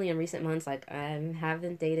 especially in recent months, like, I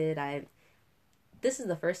haven't dated. This is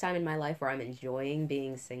the first time in my life where I'm enjoying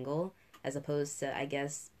being single, as opposed to, I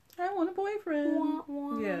guess... I want a boyfriend. Wah,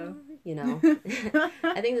 wah, yeah. You know?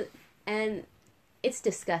 I think... And it's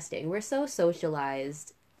disgusting. We're so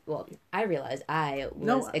socialized. Well, I realized I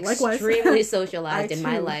was extremely socialized in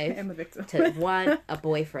my life to want a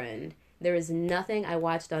boyfriend. There is nothing I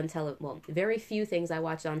watched on very few things I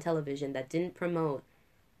watched on television that didn't promote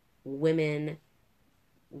women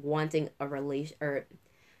wanting a relation, or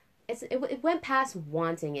it went past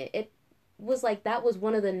wanting it. It was like that was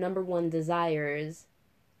one of the number one desires,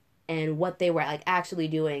 and what they were like actually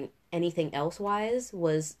doing anything else wise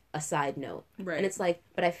was a side note. Right. And it's like,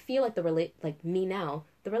 but I feel like like me now,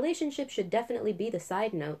 the relationship should definitely be the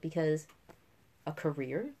side note, because a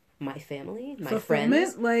career, my family, my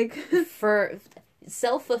friends, like for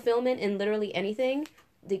self-fulfillment in literally anything,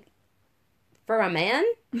 for a man,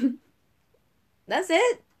 that's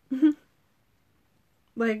it.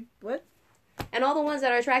 Like, what? And all the ones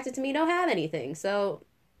that are attracted to me don't have anything, so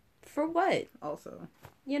for what? Also.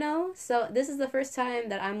 You know? So this is the first time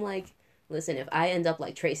that I'm like, listen, if I end up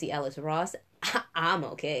like Tracy Ellis Ross, I'm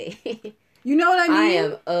okay. You know what I mean? I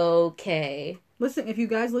am okay. Listen, if you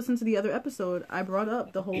guys listen to the other episode, I brought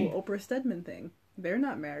up the whole Oprah Stedman thing. They're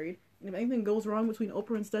not married. If anything goes wrong between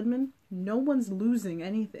Oprah and Stedman, no one's losing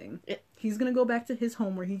anything. He's going to go back to his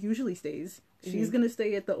home where he usually stays. She's going to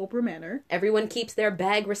stay at the Oprah Manor. Everyone keeps their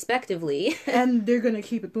bag respectively. And they're going to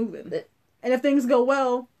keep it moving. And if things go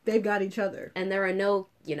well, they've got each other. And there are no,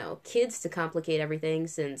 kids to complicate everything,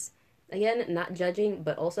 since, again, not judging,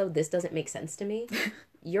 but also this doesn't make sense to me.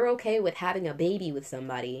 You're okay with having a baby with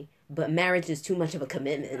somebody, but marriage is too much of a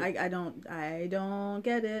commitment. I don't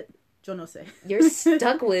get it. Yo no sé. You're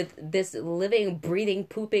stuck with this living, breathing,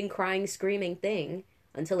 pooping, crying, screaming thing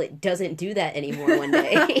until it doesn't do that anymore one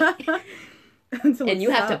day. And you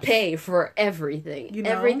have to pay for everything.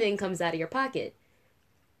 Everything comes out of your pocket.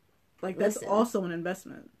 Like, that's also an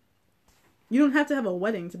investment. You don't have to have a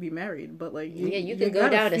wedding to be married, but like... you can go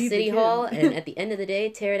down to City Hall and at the end of the day,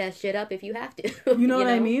 tear that shit up if you have to. You know what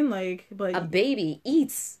I mean? Like, but... A baby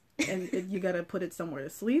eats. And you gotta put it somewhere to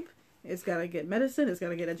sleep. It's gotta get medicine. It's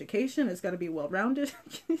gotta get education. It's gotta be well-rounded.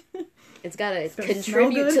 It's gotta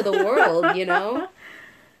contribute to the world,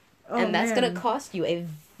 Oh, and that's gonna cost you a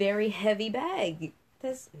very heavy bag.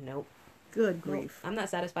 Nope. Good grief. Nope. I'm not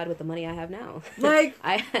satisfied with the money I have now. Like...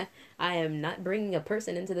 I am not bringing a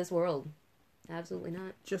person into this world. Absolutely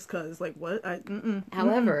not. Just cause, like, what?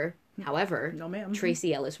 However, no, ma'am.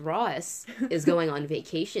 Tracy Ellis Ross is going on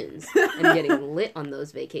vacations and getting lit on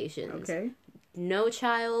those vacations. Okay. No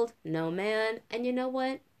child, no man, and you know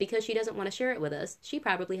what? Because she doesn't want to share it with us, she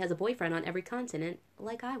probably has a boyfriend on every continent,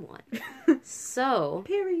 like I want. So...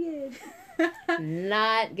 Period.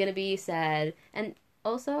 Not gonna be sad. And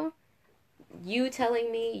also... You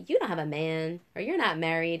telling me you don't have a man or you're not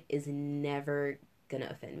married is never gonna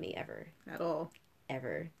offend me, ever. At all.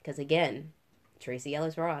 Ever. Because again, Tracy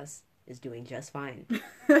Ellis Ross is doing just fine.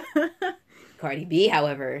 Cardi B,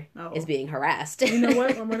 however, is being harassed. You know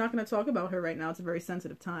what? We're not going to talk about her right now. It's a very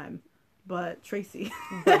sensitive time. But Tracy.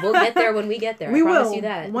 But we'll get there when we get there. I promise you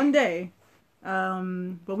that. One day.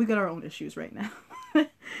 But we got our own issues right now.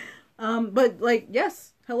 But like,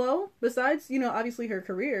 yes. Hello. Besides, obviously her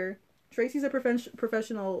career... Tracy's a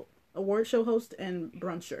professional award show host and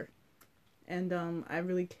bruncher. And I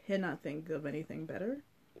really cannot think of anything better.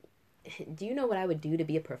 Do you know what I would do to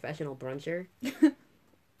be a professional bruncher?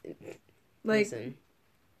 Listen,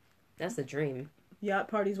 that's the dream. Yacht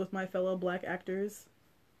parties with my fellow black actors.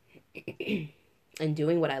 And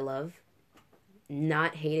doing what I love.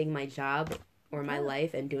 Not hating my job or my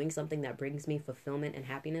life, and doing something that brings me fulfillment and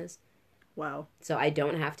happiness. Wow. So I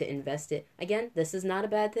don't have to invest it. Again, this is not a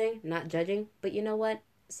bad thing, not judging, but you know what?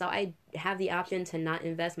 So I have the option to not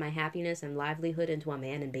invest my happiness and livelihood into a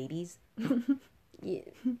man and babies. Yeah.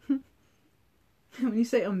 When you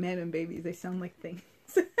say a man and babies, they sound like things.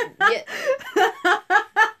 Yeah.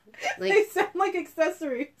 Like, they sound like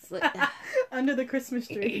accessories like, under the Christmas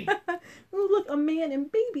tree. Ooh, look, a man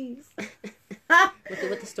and babies. look at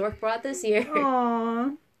what the stork brought this year.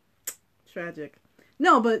 Aww. Tragic.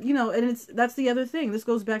 No, but and that's the other thing. This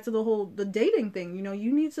goes back to the dating thing.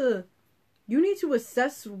 You need to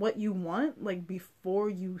assess what you want, like, before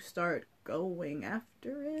you start going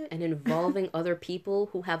after it. And involving other people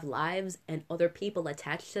who have lives and other people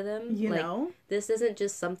attached to them. This isn't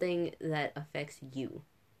just something that affects you.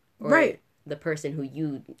 Or right. The person who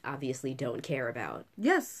you obviously don't care about.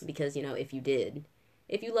 Yes. Because, if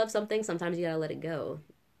you love something, sometimes you gotta let it go.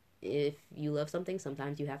 If you love something,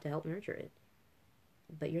 sometimes you have to help nurture it.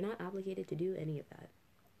 But you're not obligated to do any of that.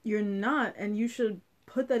 You're not, and you should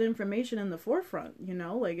put that information in the forefront,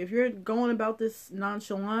 like, if you're going about this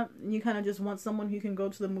nonchalant and you kind of just want someone who you can go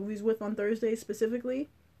to the movies with on Thursday specifically,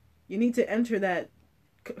 you need to enter that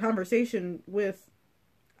conversation with,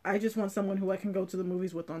 I just want someone who I can go to the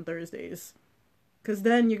movies with on Thursdays. Because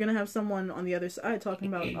then you're going to have someone on the other side talking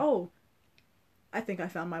about, oh, I think I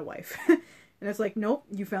found my wife. And it's like, nope,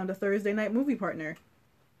 you found a Thursday night movie partner.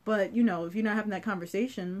 But, if you're not having that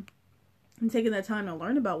conversation and taking that time to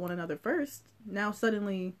learn about one another first, now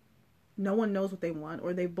suddenly no one knows what they want,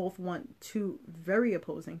 or they both want two very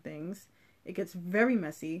opposing things. It gets very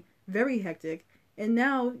messy, very hectic, and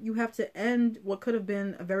now you have to end what could have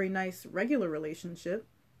been a very nice regular relationship,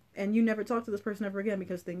 and you never talk to this person ever again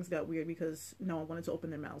because things got weird because no one wanted to open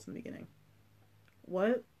their mouths in the beginning.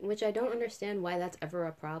 What? Which I don't understand why that's ever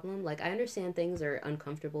a problem. Like, I understand things are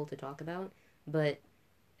uncomfortable to talk about, but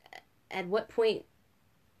at what point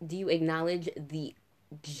do you acknowledge the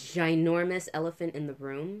ginormous elephant in the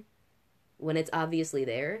room when it's obviously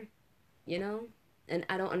there? And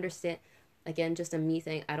I don't understand. Again, just a me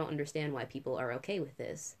thing. I don't understand why people are okay with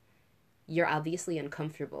this. You're obviously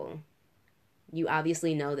uncomfortable. You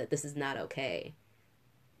obviously know that this is not okay.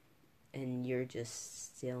 And you're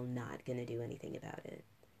just still not gonna do anything about it.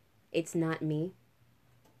 It's not me,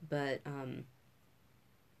 but,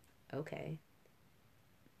 okay.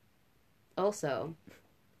 Also,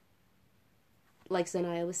 like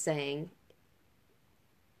Sanaya was saying,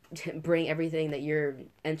 bring everything that you're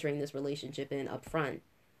entering this relationship in up front.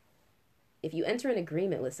 If you enter an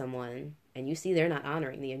agreement with someone and you see they're not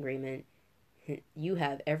honoring the agreement, you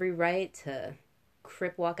have every right to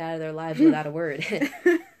crip walk out of their lives without a word.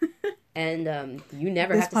 And you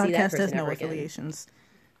never have to see that person ever again. Affiliations.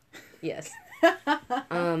 Yes.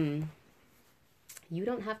 You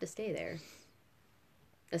don't have to stay there.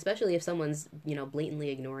 Especially if someone's, blatantly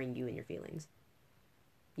ignoring you and your feelings.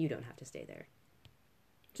 You don't have to stay there.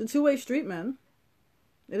 It's a two-way street, man.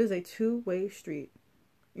 It is a two-way street.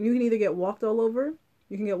 You can either get walked all over,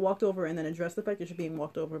 you can get walked over and then address the fact that you're being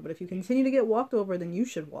walked over. But if you continue to get walked over, then you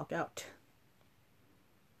should walk out.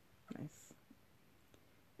 Nice.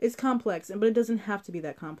 It's complex, but it doesn't have to be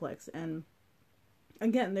that complex. And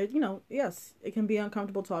again, there, yes, it can be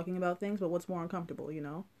uncomfortable talking about things, but what's more uncomfortable,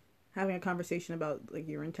 having a conversation about, like,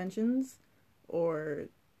 your intentions, or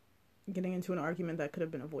getting into an argument that could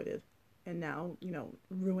have been avoided, and now,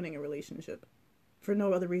 ruining a relationship for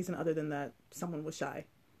no other reason other than that someone was shy.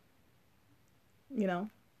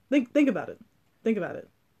 Think about it. Think about it.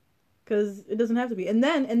 Because it doesn't have to be. And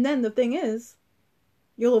then the thing is,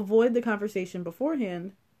 you'll avoid the conversation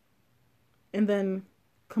beforehand, and then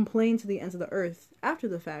complain to the ends of the earth after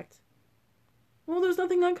the fact. Well, there's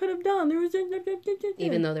nothing I could have done. There was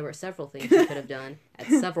even though there were several things you could have done at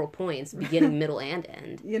several points, beginning, middle, and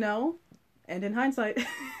end. And in hindsight.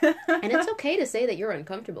 And it's okay to say that you're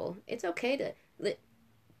uncomfortable. It's okay to...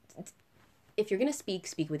 If you're going to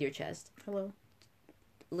speak with your chest. Hello.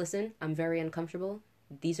 Listen, I'm very uncomfortable.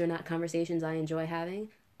 These are not conversations I enjoy having.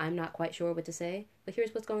 I'm not quite sure what to say, but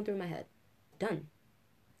here's what's going through my head. Done.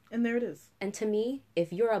 And there it is. And to me,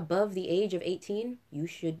 if you're above the age of 18, you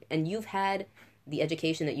should... And you've had the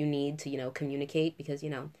education that you need to, communicate, because,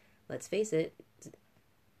 let's face it,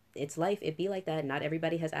 it's life. It be like that. Not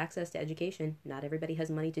everybody has access to education. Not everybody has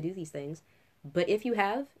money to do these things. But if you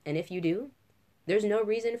have, and if you do, there's no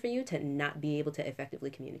reason for you to not be able to effectively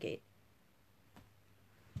communicate.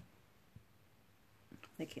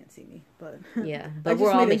 They can't see me, but... Yeah, but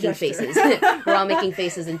we're all making faces. We're all making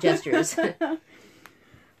faces and gestures.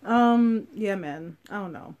 Yeah, man. I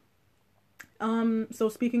don't know. So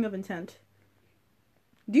speaking of intent,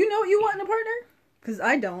 do you know what you want in a partner? Because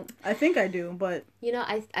I don't. I think I do, but...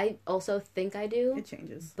 I also think I do. It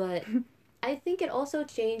changes. But I think it also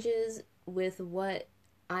changes with what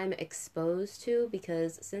I'm exposed to,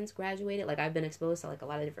 because since graduated, like, I've been exposed to, like, a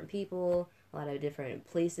lot of different people, a lot of different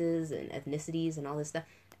places and ethnicities and all this stuff.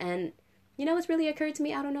 And You know what's really occurred to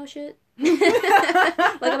me? I don't know shit.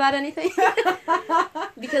 Like about anything.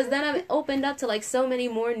 Because then I'm opened up to like so many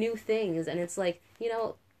more new things, and it's like, you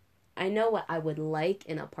know, I know what I would like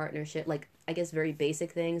in a partnership, like I guess very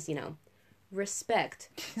basic things, you know, respect,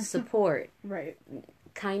 support, Right.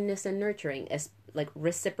 kindness and nurturing, like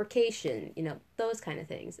reciprocation, you know, those kind of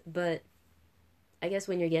things. But I guess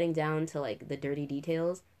when you're getting down to like the dirty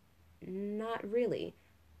details, not really.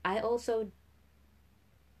 I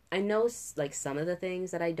know like some of the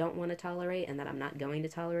things that I don't want to tolerate and that I'm not going to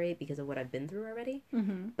tolerate because of what I've been through already.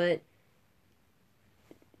 Mm-hmm. But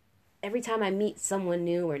every time I meet someone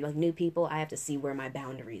new or like new people, I have to see where my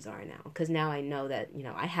boundaries are now. Because now I know that, you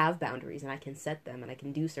know, I have boundaries and I can set them and I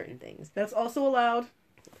can do certain things. That's also allowed.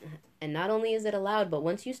 And not only is it allowed, but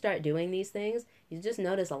once you start doing these things, you just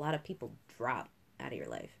notice a lot of people drop out of your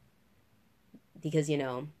life. Because, you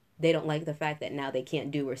know, they don't like the fact that now they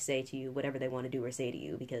can't do or say to you whatever they want to do or say to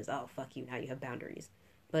you because, oh, fuck you, now you have boundaries.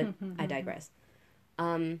 But I digress.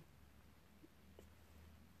 I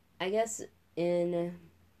guess in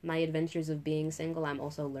my adventures of being single, I'm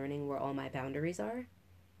also learning where all my boundaries are.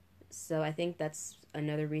 So I think that's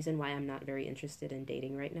another reason why I'm not very interested in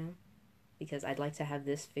dating right now. Because I'd like to have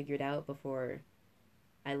this figured out before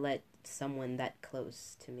I let someone that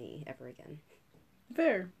close to me ever again.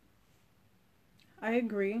 Fair. I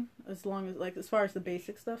agree, as long as, like, as far as the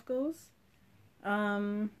basic stuff goes.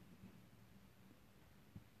 But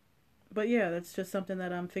yeah, that's just something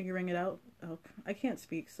that I'm figuring it out. Oh, I can't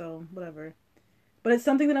speak, so whatever. But it's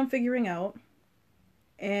something that I'm figuring out.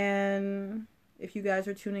 And if you guys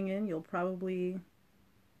are tuning in, you'll probably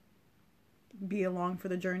be along for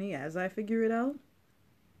the journey as I figure it out.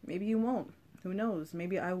 Maybe you won't. Who knows?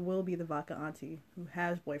 Maybe I will be the vodka auntie who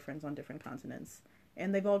has boyfriends on different continents.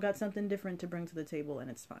 And they've all got something different to bring to the table, and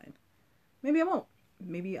it's fine. Maybe I won't.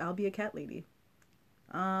 Maybe I'll be a cat lady.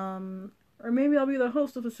 Or maybe I'll be the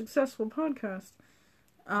host of a successful podcast.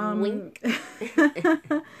 Wink.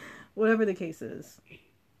 Whatever the case is.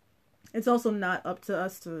 It's also not up to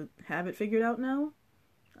us to have it figured out now.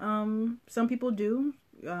 Some people do.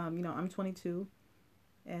 You know, I'm 22.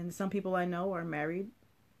 And some people I know are married.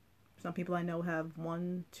 Some people I know have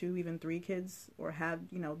 1, 2, even 3 kids, or have,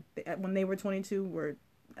 you know, when they were 22, were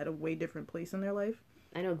at a way different place in their life.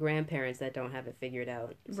 I know grandparents that don't have it figured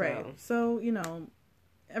out. So. Right. So, you know,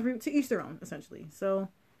 to each their own, essentially. So,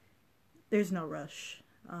 there's no rush.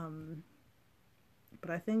 But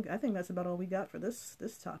I think that's about all we got for this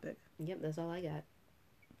topic. Yep, that's all I got.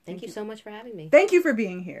 Thank you so much for having me. Thank you for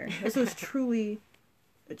being here. This was truly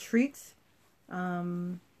a treat.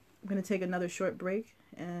 I'm going to take another short break,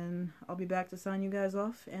 and I'll be back to sign you guys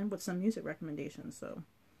off and with some music recommendations. So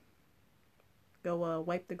go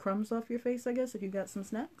wipe the crumbs off your face, I guess, if you got some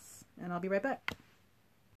snacks, and I'll be right back.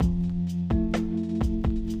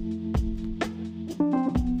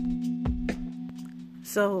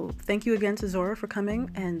 So thank you again to Zora for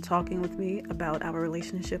coming and talking with me about our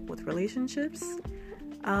relationship with relationships.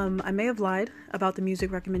 I may have lied about the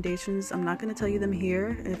music recommendations. I'm not going to tell you them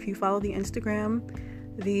here. If you follow the Instagram,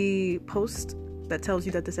 the post that tells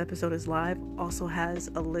you that this episode is live also has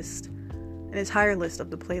a list, an entire list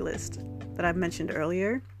of the playlist that I've mentioned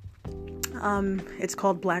earlier. It's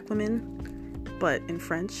called Black Women, but in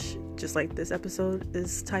French, just like this episode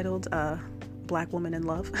is titled Black Woman in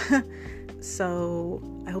Love. So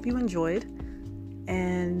I hope you enjoyed,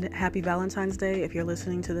 and happy Valentine's Day if you're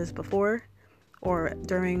listening to this before or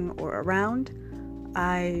during or around.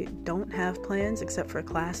 I don't have plans except for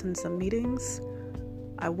class and some meetings.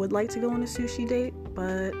 I would like to go on a sushi date,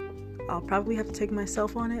 but I'll probably have to take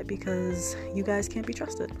myself on it because you guys can't be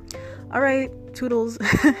trusted. All right, toodles.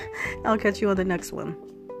 I'll catch you on the next one.